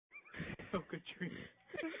Oh, good dream.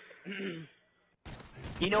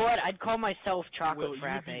 You know what? I'd call myself chocolate Well,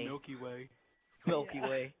 frappe. you would be Milky Way. Milky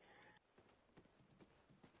Way.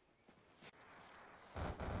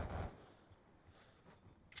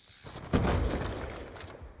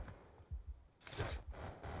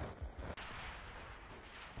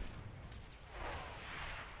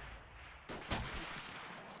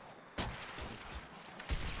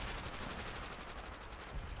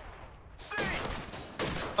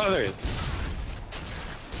 Oh, there he is.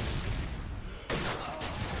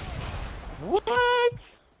 What?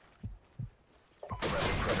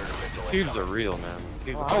 Dudes are real, man.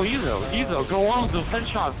 Oh, Ezoh, go on with those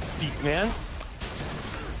headshot feet, man.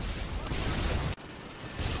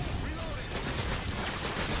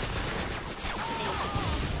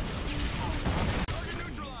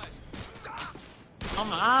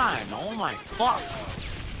 Come on, oh my fuck.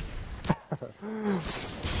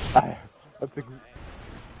 That's a...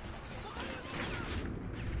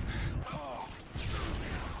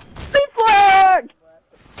 Flag!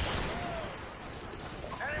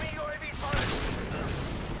 Enemy UAV spotted.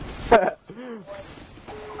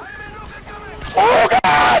 Oh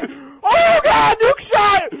god! Oh god! Nuke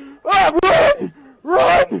shot! Run!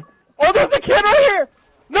 Run! Oh, there's a kid right here!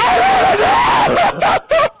 No! No! No! No!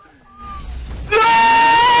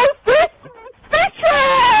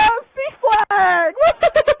 C flag!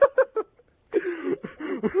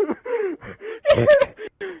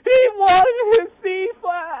 He wanted his C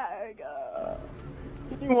flag!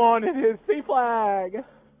 He wanted his C flag!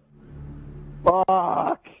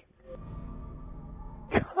 Fuck!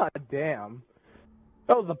 God damn.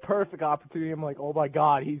 That was a perfect opportunity. I'm like, oh my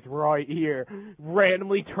god, he's right here.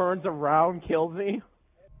 Randomly turns around, kills me.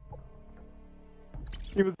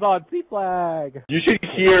 He was on C flag. You should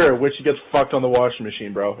hear when she gets fucked on the washing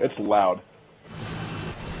machine, bro. It's loud.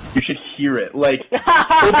 You should hear it. Like,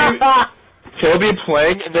 he'll be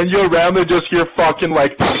playing, and then you around and just hear fucking,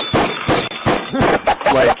 like... like,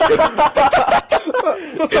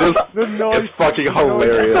 it's fucking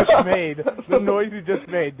hilarious. The noise you just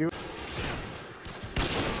made.